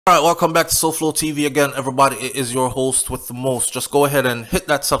Alright, welcome back to SouFLoTV again, everybody. It is your host with the most. Just go ahead and hit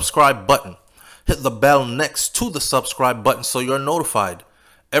that subscribe button. Hit the bell next to the subscribe button so you're notified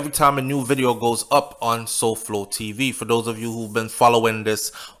every time a new video goes up on SouFLoTV. For those of you who've been following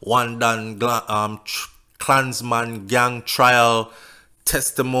this Klansman gang trial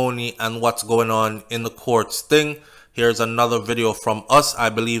testimony and what's going on in the courts thing, here's another video from us. I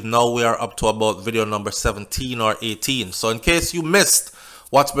believe now we are up to about video number 17 or 18. So in case you missed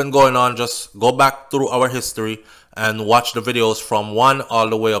what's been going on, just go back through our history and watch the videos from 1 all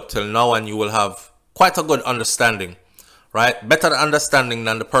the way up till now, and you will have quite a good understanding, right? Better understanding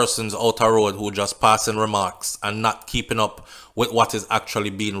than the person's outer road who just passing remarks and not keeping up with what is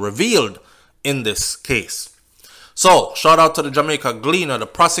actually being revealed in this case. So, shout out to the Jamaica Gleaner, the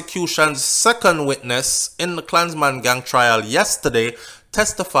prosecution's second witness in the Klansman gang trial yesterday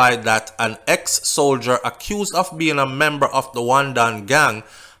testified that an ex-soldier accused of being a member of the Wandan gang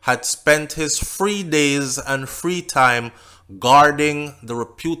had spent his free days and free time guarding the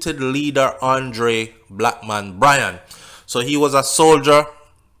reputed leader Andre Blackman Brian. So he was a soldier,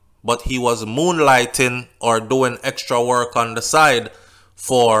 but he was moonlighting or doing extra work on the side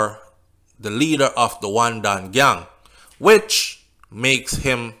for the leader of the Wandan gang, which makes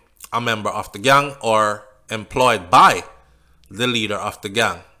him a member of the gang or employed by the leader of the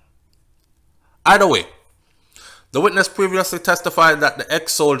gang. Either way, the witness previously testified that the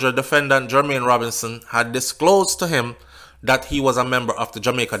ex-soldier defendant Jermaine Robinson had disclosed to him that he was a member of the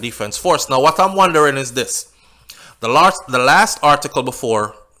Jamaica Defense Force. Now, what I'm wondering is this. The last article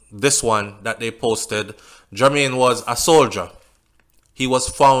before this one that they posted, Jermaine was a soldier. He was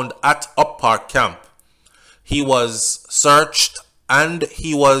found at Up Park Camp. He was searched and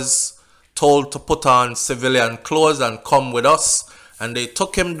he was told to put on civilian clothes and come with us, and they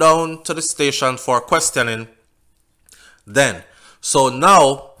took him down to the station for questioning then. So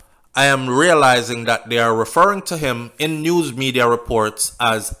now I am realizing that they are referring to him in news media reports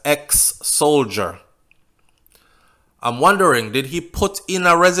as ex-soldier. I'm wondering, did he put in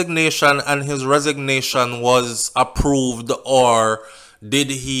a resignation and his resignation was approved, or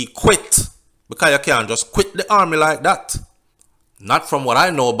did he quit? Because you can't just quit the army like that. Not from what I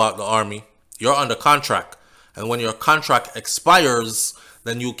know about the army. You're under contract, and when your contract expires,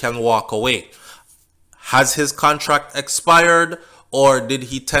 then you can walk away. Has his contract expired, or did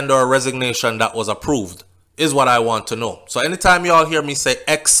he tender a resignation that was approved? Is what I want to know. So anytime y'all hear me say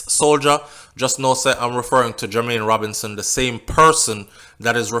ex-soldier, just know say I'm referring to Jermaine Robinson, the same person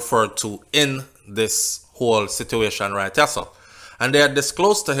that is referred to in this whole situation right here. So, and they had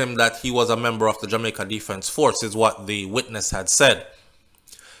disclosed to him that he was a member of the Jamaica Defense Force, is what the witness had said.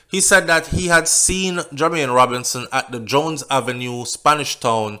 He said that he had seen Jermaine Robinson at the Jones Avenue, Spanish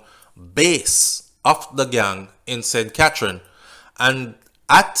Town base of the gang in St. Catherine, and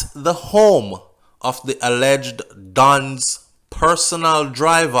at the home of the alleged Don's personal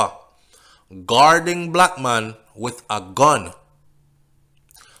driver, guarding Blackman with a gun.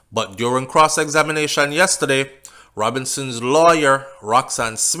 But during cross-examination yesterday, Robinson's lawyer,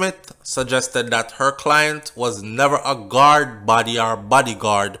 Roxanne Smith, suggested that her client was never a guard body or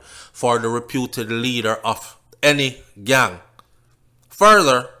bodyguard for the reputed leader of any gang.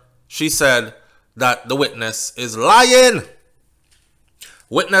 Further, she said that the witness is lying.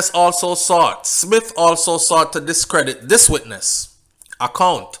 Smith also sought to discredit this witness'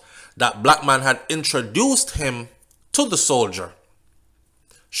 account that Blackman had introduced him to the soldier.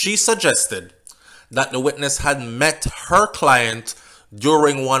 She suggested that the witness had met her client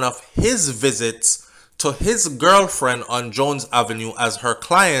during one of his visits to his girlfriend on Jones Avenue, as her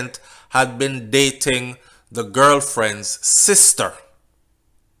client had been dating the girlfriend's sister.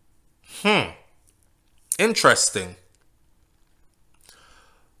 Interesting.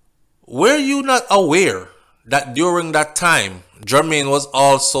 Were you not aware that during that time, Jermaine was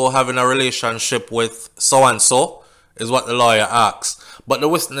also having a relationship with so-and-so, is what the lawyer asks. But the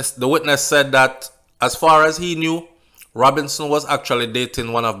witness said that as far as he knew, Robinson was actually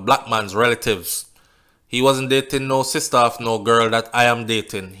dating one of Blackman's relatives. He wasn't dating no sister of no girl that I am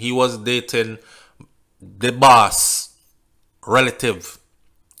dating. He was dating the boss relative.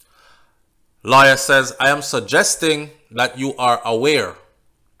 Lawyer says, I am suggesting that you are aware.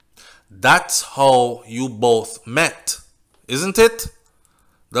 That's how you both met, isn't it?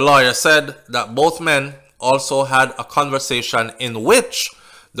 The lawyer said that both men also had a conversation in which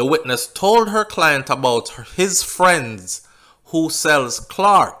the witness told her client about his friends who sells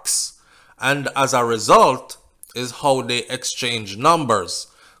Clarks, and as a result is how they exchange numbers.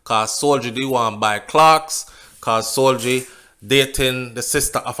 Cause Soldier did want buy Clarks, cause Soldier dating the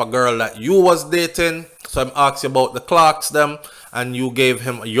sister of a girl that you was dating. So I'm asking about the clocks them, and you gave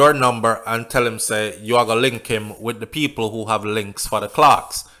him your number and tell him say you are gonna link him with the people who have links for the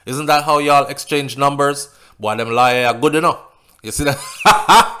clocks. Isn't that how y'all exchange numbers? Boy, them liar are good enough. You see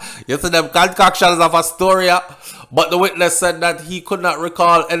that? You see them concoctions of a story. But the witness said that he could not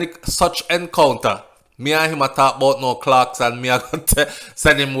recall any such encounter. Me and him a talk about no clocks, and me a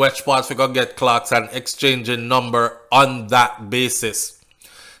send him which parts we go get clocks and exchanging number on that basis.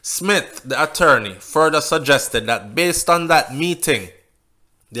 Smith, the attorney, further suggested that based on that meeting,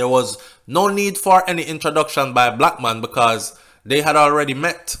 there was no need for any introduction by Blackman because they had already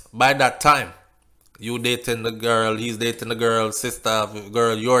met by that time. You dating the girl, he's dating the girl, sister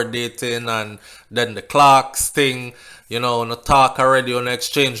girl you're dating, and then the clocks thing, you know, on the talk already, on the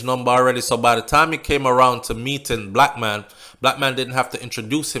exchange number already. So by the time he came around to meeting Blackman, Blackman didn't have to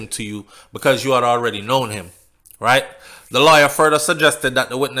introduce him to you because you had already known him, right? The lawyer further suggested that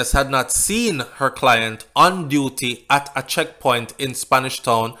the witness had not seen her client on duty at a checkpoint in Spanish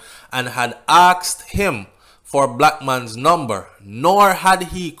Town and had asked him for Blackman's number, nor had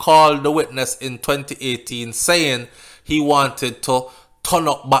he called the witness in 2018 saying he wanted to turn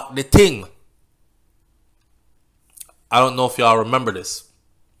up back the thing. I don't know if y'all remember this,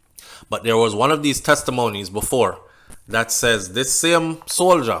 but there was one of these testimonies before that says this same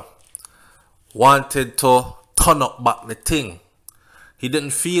soldier wanted to turn up back the thing. He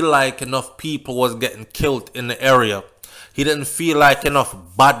didn't feel like enough people was getting killed in the area. He didn't feel like enough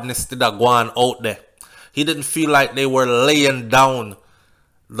badness did go on out there. He didn't feel like they were laying down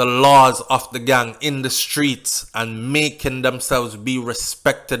the laws of the gang in the streets and making themselves be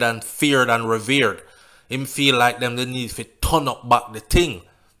respected and feared and revered. Him feel like them they need to turn up back the thing.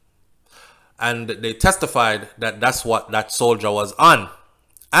 And they testified that that's what that soldier was on.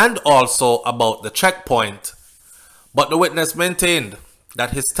 And also about the checkpoint. But the witness maintained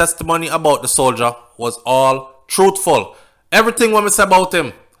that his testimony about the soldier was all truthful. Everything what we say about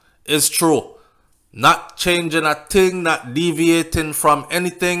him is true. Not changing a thing, not deviating from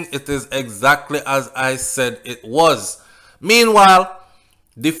anything. It is exactly as I said it was. Meanwhile,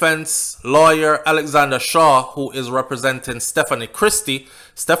 defense lawyer Alexander Shaw, who is representing Stephanie Christie.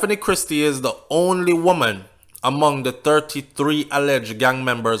 Stephanie Christie is the only woman among the 33 alleged gang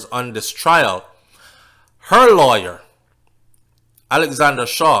members on this trial. Her lawyer, Alexander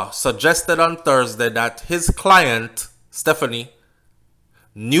Shaw, suggested on Thursday that his client, Stephanie,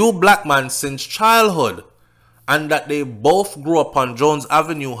 knew Blackman since childhood and that they both grew up on Jones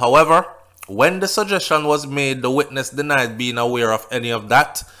Avenue. However, when the suggestion was made, the witness denied being aware of any of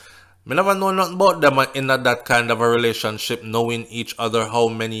that. Me never know nothing about them in that kind of a relationship, knowing each other how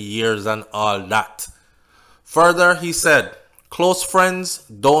many years and all that. Further, he said, close friends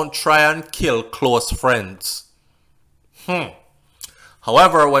don't try and kill close friends.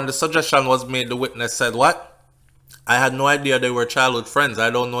 However, when the suggestion was made, the witness said, what? I had no idea they were childhood friends.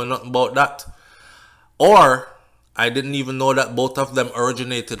 I don't know nothing about that. Or, I didn't even know that both of them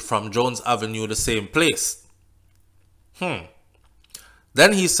originated from Jones Avenue, the same place.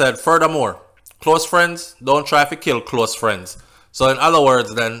 Then he said, furthermore, close friends don't try to kill close friends. So in other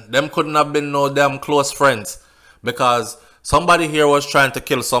words then, them couldn't have been no damn close friends because somebody here was trying to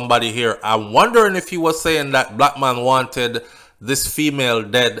kill somebody here. I'm wondering if he was saying that Blackman wanted this female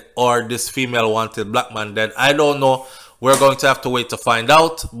dead or this female wanted Blackman dead. I don't know. We're going to have to wait to find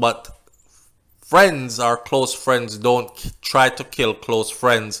out. But friends or close friends don't try to kill close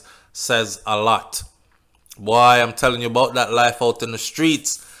friends says a lot. Boy, I'm telling you about that life out in the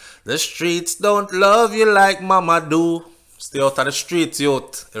streets. The streets don't love you like mama do. Stay out of the streets,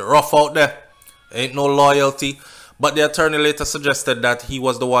 youth. It's rough out there. Ain't no loyalty. But the attorney later suggested that he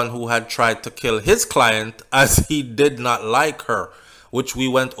was the one who had tried to kill his client as he did not like her, which we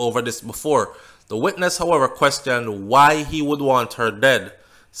went over this before. The witness, however, questioned why he would want her dead,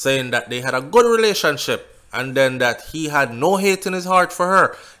 saying that they had a good relationship and then that he had no hate in his heart for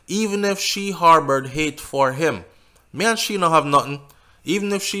her, even if she harbored hate for him. Me and she don't have nothing.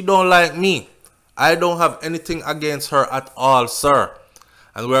 Even if she don't like me, I don't have anything against her at all, sir.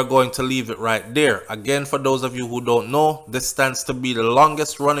 And we're going to leave it right there. Again, for those of you who don't know, this stands to be the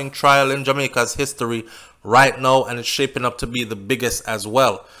longest running trial in Jamaica's history right now, and it's shaping up to be the biggest as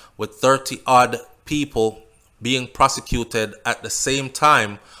well, with 30 odd people being prosecuted at the same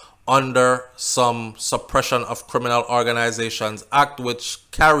time under some Suppression of Criminal Organizations Act, which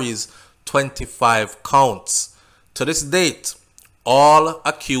carries 25 counts. To this date, all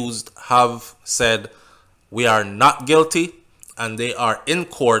accused have said we are not guilty, and they are in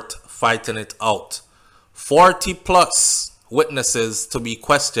court fighting it out. 40 plus witnesses to be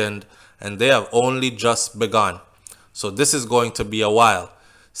questioned, and they have only just begun. So this is going to be a while.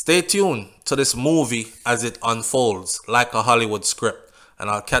 Stay tuned to this movie as it unfolds like a Hollywood script. And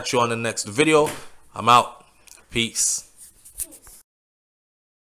I'll catch you on the next video. I'm out. Peace.